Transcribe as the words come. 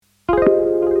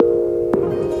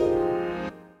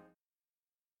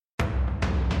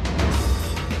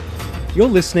You're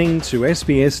listening to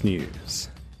SBS News.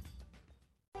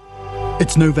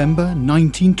 It's November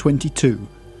 1922.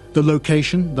 The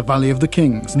location, the Valley of the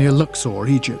Kings, near Luxor,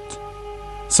 Egypt.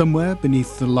 Somewhere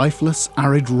beneath the lifeless,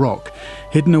 arid rock,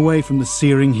 hidden away from the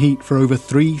searing heat for over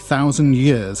 3,000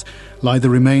 years, lie the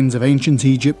remains of ancient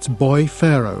Egypt's boy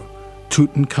pharaoh,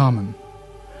 Tutankhamun.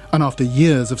 And after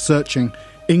years of searching,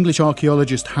 English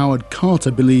archaeologist Howard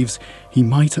Carter believes he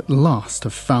might at last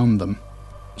have found them.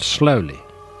 Slowly,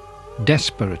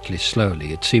 desperately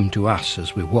slowly, it seemed to us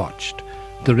as we watched,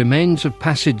 the remains of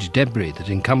passage debris that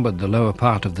encumbered the lower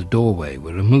part of the doorway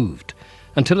were removed,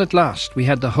 until at last we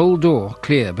had the whole door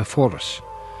clear before us.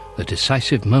 The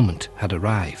decisive moment had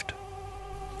arrived.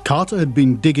 Carter had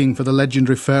been digging for the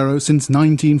legendary pharaoh since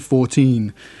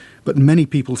 1914, but many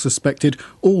people suspected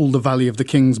all the Valley of the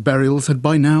Kings burials had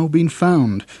by now been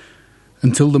found.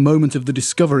 Until the moment of the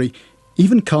discovery,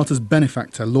 even Carter's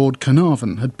benefactor, Lord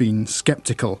Carnarvon, had been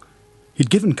sceptical. He'd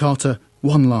given Carter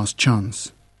one last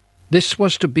chance. This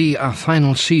was to be our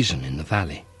final season in the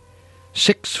valley.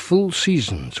 6 full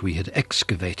seasons we had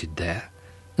excavated there,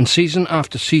 and season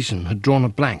after season had drawn a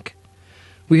blank.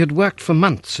 We had worked for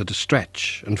months at a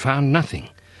stretch and found nothing,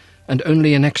 and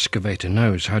only an excavator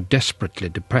knows how desperately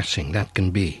depressing that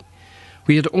can be.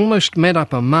 We had almost made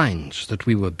up our minds that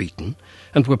we were beaten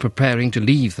and were preparing to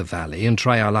leave the valley and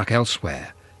try our luck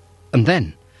elsewhere. And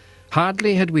then,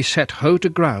 hardly had we set hoe to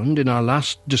ground in our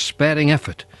last despairing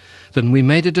effort than we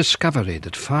made a discovery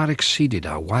that far exceeded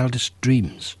our wildest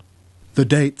dreams. The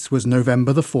date was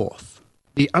November the 4th.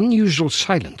 The unusual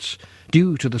silence,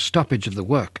 due to the stoppage of the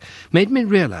work, made me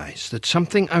realize that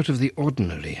something out of the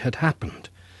ordinary had happened,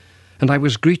 and I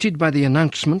was greeted by the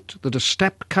announcement that a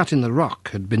step cut in the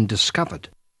rock had been discovered.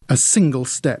 A single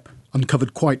step,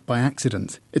 uncovered quite by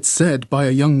accident, it's said by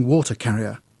a young water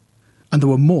carrier. And there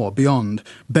were more beyond,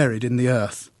 buried in the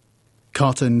earth.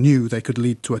 Carter knew they could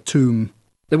lead to a tomb.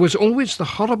 There was always the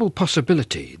horrible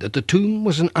possibility that the tomb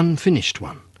was an unfinished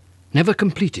one, never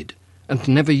completed and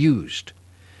never used.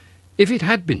 If it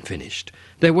had been finished,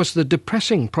 there was the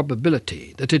depressing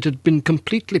probability that it had been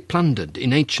completely plundered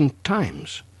in ancient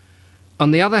times.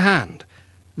 On the other hand,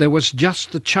 there was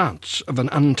just the chance of an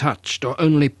untouched or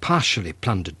only partially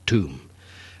plundered tomb,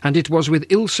 and it was with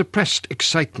ill-suppressed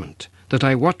excitement that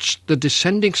I watched the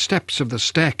descending steps of the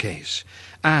staircase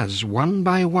as, one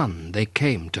by one, they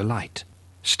came to light.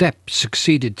 Step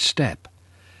succeeded step,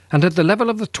 and at the level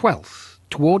of the 12th,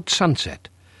 toward sunset,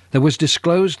 there was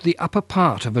disclosed the upper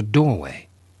part of a doorway,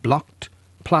 blocked,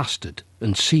 plastered,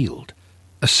 and sealed.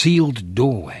 A sealed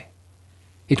doorway.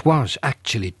 It was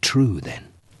actually true then.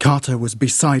 Carter was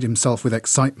beside himself with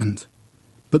excitement.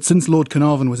 But since Lord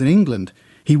Carnarvon was in England,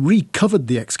 he recovered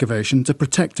the excavation to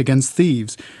protect against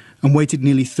thieves and waited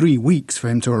nearly 3 weeks for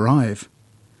him to arrive.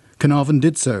 Carnarvon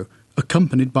did so,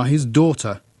 accompanied by his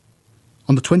daughter.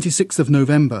 On the 26th of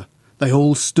November, they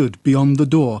all stood beyond the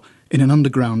door in an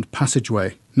underground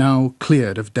passageway, now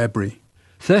cleared of debris.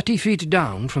 30 feet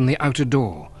down from the outer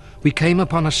door, we came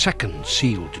upon a second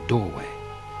sealed doorway.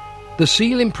 The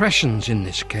seal impressions in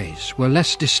this case were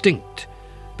less distinct,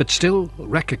 but still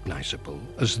recognizable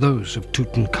as those of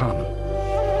Tutankhamun.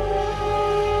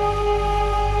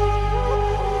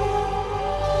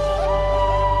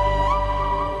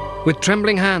 With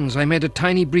trembling hands, I made a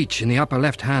tiny breach in the upper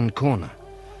left-hand corner.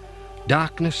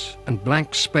 Darkness and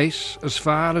blank space, as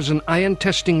far as an iron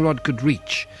testing rod could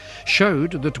reach,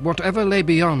 showed that whatever lay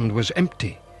beyond was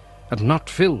empty and not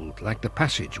filled like the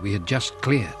passage we had just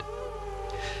cleared.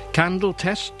 Candle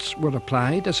tests were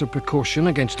applied as a precaution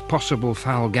against possible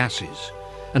foul gases,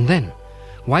 and then,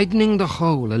 widening the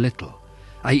hole a little,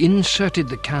 I inserted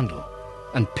the candle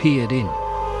and peered in.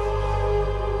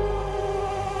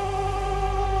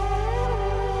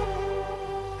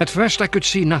 At first I could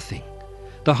see nothing,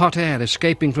 the hot air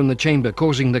escaping from the chamber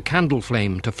causing the candle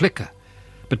flame to flicker.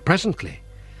 But presently,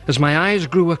 as my eyes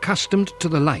grew accustomed to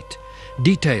the light,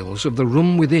 details of the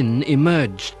room within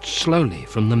emerged slowly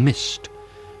from the mist.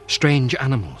 Strange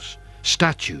animals,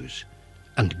 statues,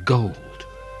 and gold.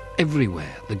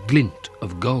 Everywhere the glint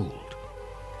of gold.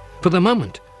 For the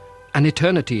moment, an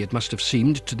eternity it must have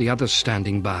seemed to the others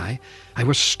standing by, I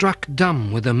was struck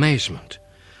dumb with amazement.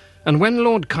 And when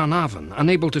Lord Carnarvon,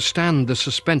 unable to stand the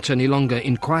suspense any longer,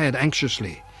 inquired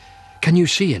anxiously, "Can you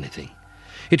see anything?"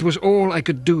 it was all I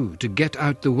could do to get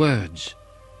out the words,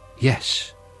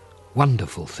 "Yes,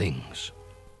 wonderful things."